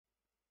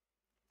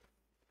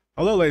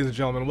Hello, ladies and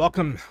gentlemen.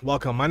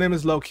 Welcome. My name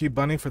is Low-Key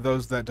Bunny. For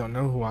those that don't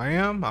know who I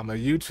am, I'm a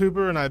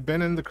YouTuber, and I've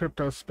been in the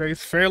crypto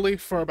space fairly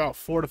for about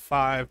 4 to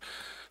 5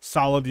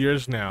 solid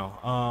years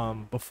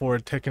now. Before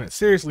taking it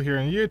seriously here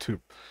on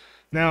YouTube.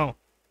 Now,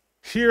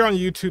 here on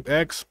YouTube,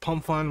 X,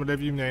 Pump Fun,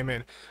 whatever you name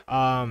it,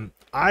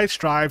 I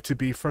strive to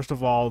be first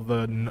of all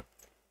the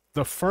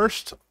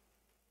first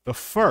the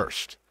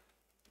first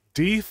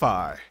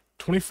DeFi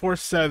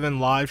 24/7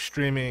 live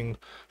streaming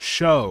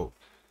show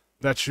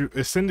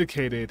is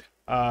syndicated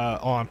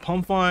on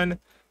Pump Fun,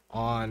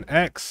 on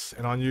X,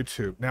 and on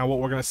YouTube. Now, what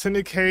we're going to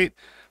syndicate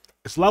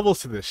is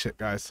levels to this shit,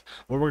 guys.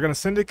 What we're going to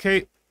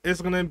syndicate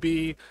is going to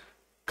be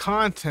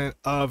content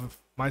of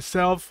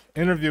myself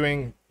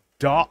interviewing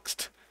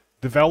doxed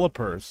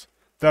developers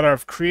that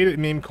have created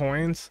meme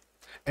coins.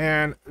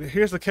 And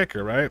here's the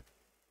kicker, right?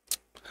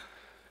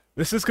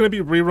 This is going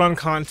to be rerun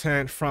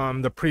content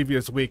from the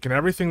previous week, and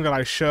everything that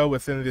I show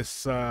within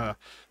this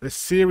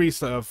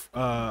series of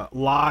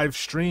live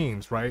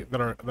streams, right, that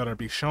are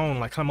be shown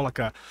like kind of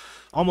like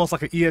almost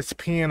like an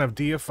ESPN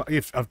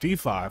of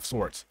DeFi of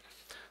sorts.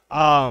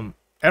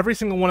 Every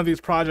single one of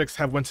these projects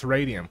have went to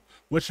Radium,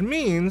 which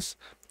means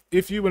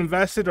if you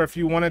invested or if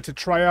you wanted to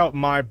try out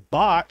my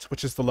bot,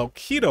 which is the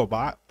Loketo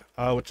bot,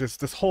 which is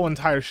this whole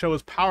entire show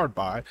is powered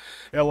by,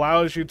 it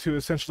allows you to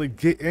essentially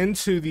get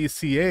into these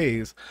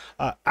CAs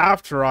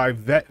after I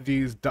vet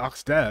these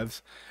docs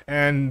devs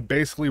and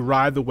basically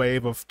ride the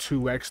wave of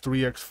 2x,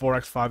 3x,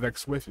 4x,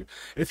 5x with you.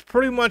 It's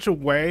pretty much a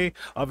way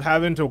of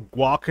having to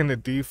walk into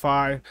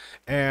DeFi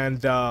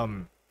and,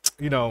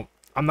 you know,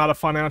 I'm not a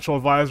financial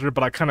advisor,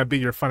 but I kind of be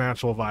your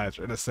financial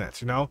advisor in a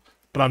sense, you know?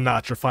 But I'm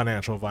not your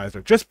financial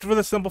advisor. Just for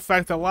the simple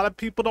fact that a lot of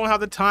people don't have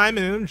the time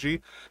and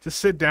energy to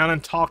sit down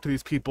and talk to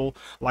these people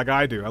like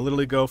I do. I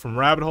literally go from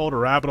rabbit hole to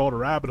rabbit hole to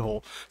rabbit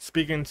hole,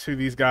 speaking to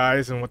these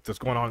guys and what's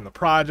going on in the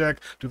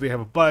project. Do they have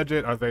a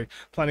budget? Are they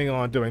planning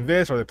on doing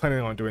this? Are they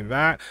planning on doing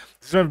that?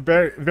 These are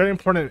very, very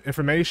important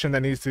information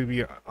that needs to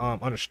be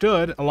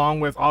understood, along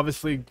with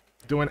obviously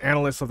doing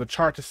analysis of the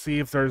chart to see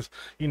if there's,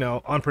 you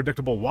know,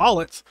 unpredictable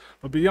wallets.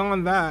 But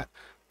beyond that,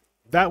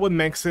 that what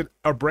makes it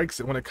or breaks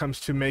it when it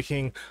comes to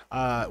making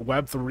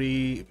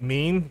Web3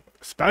 meme,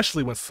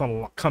 especially when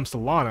it comes to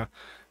Solana,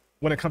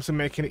 when it comes to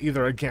making it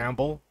either a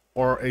gamble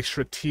or a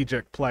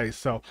strategic play.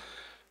 So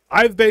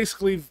I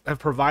basically have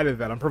provided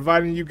that. I'm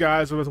providing you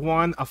guys with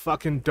a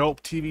fucking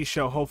dope TV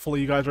show. Hopefully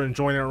you guys are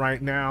enjoying it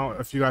right now.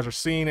 If you guys are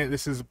seeing it,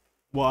 this is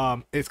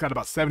it's got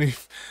about 70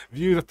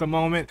 views at the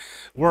moment.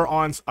 We're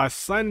on a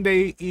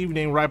Sunday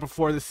evening right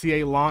before the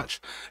CA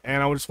launch,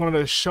 and I just wanted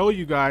to show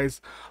you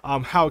guys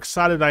how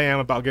excited I am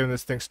about getting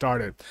this thing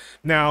started.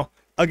 Now,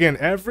 again,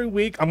 every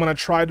week I'm going to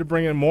try to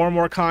bring in more and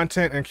more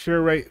content and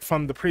curate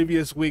from the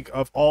previous week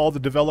of all the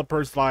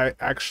developers that I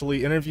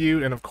actually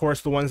interviewed, and of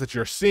course the ones that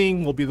you're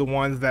seeing will be the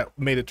ones that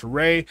made it to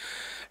Ray.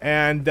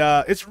 And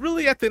it's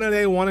really at the end of the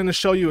day wanting to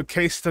show you a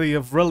case study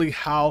of really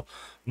how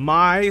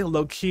my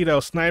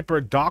Loketo Sniper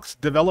Docs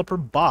developer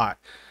bot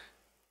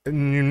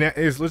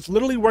is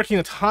literally working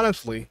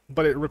autonomously,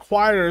 but it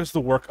requires the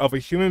work of a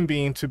human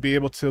being to be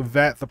able to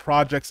vet the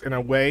projects in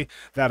a way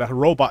that a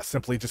robot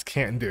simply just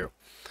can't do.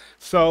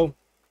 So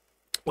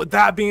with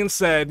that being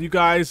said, you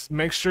guys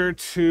make sure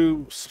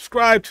to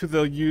subscribe to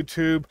the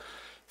YouTube,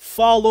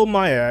 follow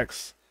my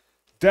X,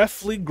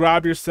 definitely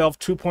grab yourself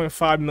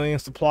 2.5 million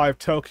supply of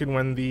token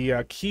when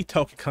the key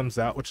token comes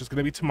out, which is going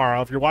to be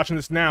tomorrow. If you're watching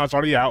this now, it's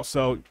already out,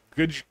 so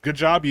good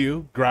job,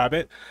 you grab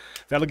it.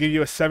 That'll give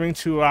you a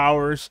 72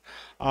 hours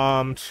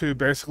to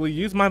basically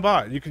use my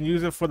bot. You can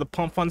use it for the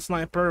Pump Fun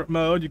Sniper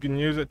mode. You can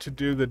use it to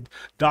do the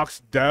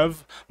Docs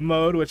Dev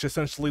mode, which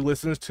essentially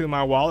listens to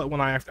my wallet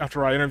when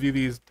after I interview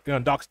these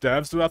Docs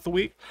Devs throughout the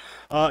week.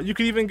 You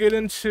can even get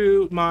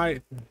into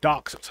my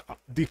Docs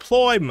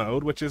Deploy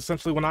mode, which is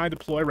essentially when I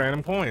deploy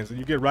random coins, and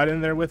you get right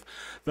in there with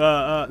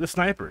the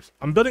snipers.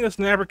 I'm building a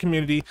sniper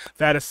community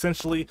that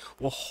essentially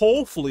will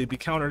hopefully be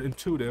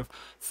counterintuitive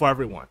for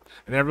everyone,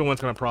 and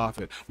everyone's going to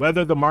profit.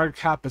 Whether the market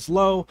cap is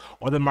low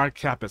or the market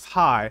cap is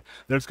high,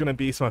 there's going to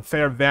be some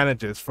fair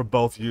advantages for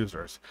both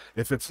users.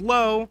 If it's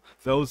low,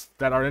 those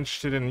that are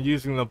interested in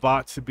using the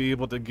bot to be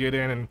able to get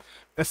in and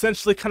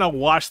essentially kind of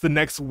watch the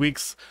next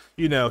week's,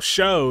 you know,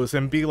 shows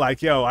and be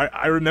like, yo,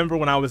 I remember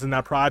when I was in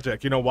that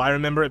project. You know why I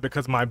remember it?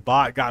 Because my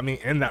bot got me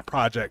in that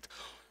project.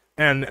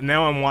 And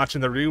now I'm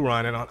watching the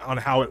rerun and on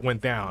how it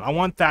went down. I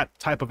want that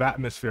type of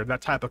atmosphere,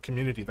 that type of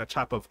community, that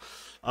type of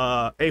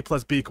A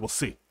plus B equals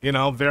C. You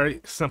know,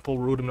 very simple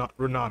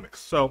rootonomics.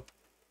 So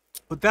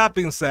with that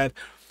being said,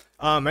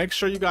 make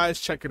sure you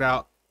guys check it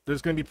out.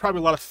 There's going to be probably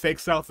a lot of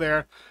fakes out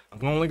there.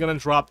 I'm only going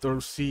to drop the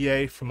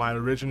CA from my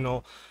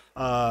original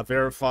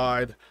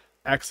verified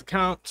X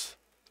account.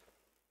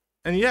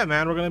 And yeah,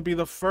 man, we're going to be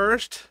the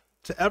first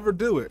to ever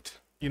do it.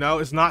 You know,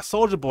 it's not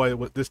Soldier Boy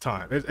this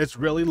time. It's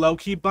really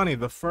Low-Key Bunny,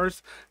 the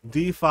first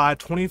DeFi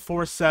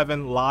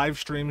 24/7 live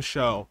stream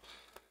show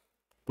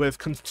with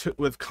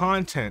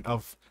content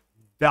of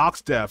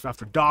docs dev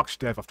after docs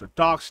dev after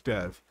docs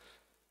dev.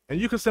 And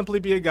you can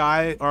simply be a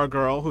guy or a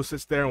girl who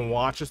sits there and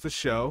watches the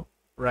show,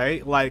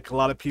 right? Like a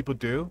lot of people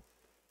do.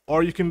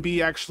 or you can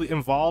be actually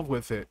involved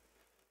with it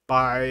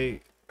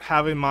by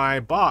having my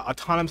bot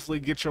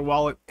autonomously get your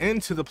wallet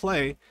into the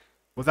play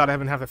without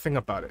having to have to think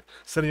about it.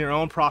 Setting your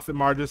own profit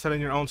margin, setting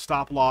your own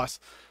stop loss,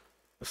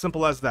 as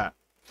simple as that.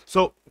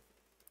 So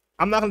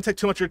I'm not going to take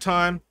too much of your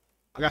time.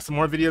 I got some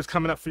more videos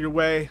coming up for your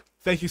way.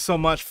 Thank you so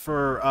much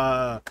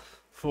for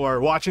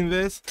watching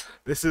this.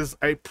 This is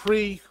a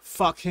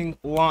pre-fucking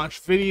launch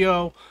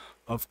video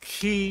of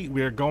Key.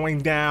 We are going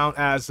down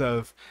as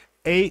of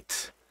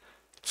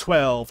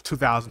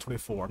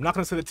 8/12/2024. I'm not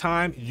going to say the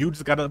time. You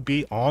just got to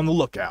be on the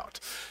lookout.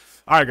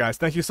 All right, guys.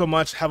 Thank you so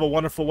much. Have a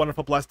wonderful,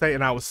 wonderful, blessed day,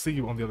 and I will see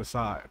you on the other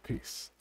side. Peace.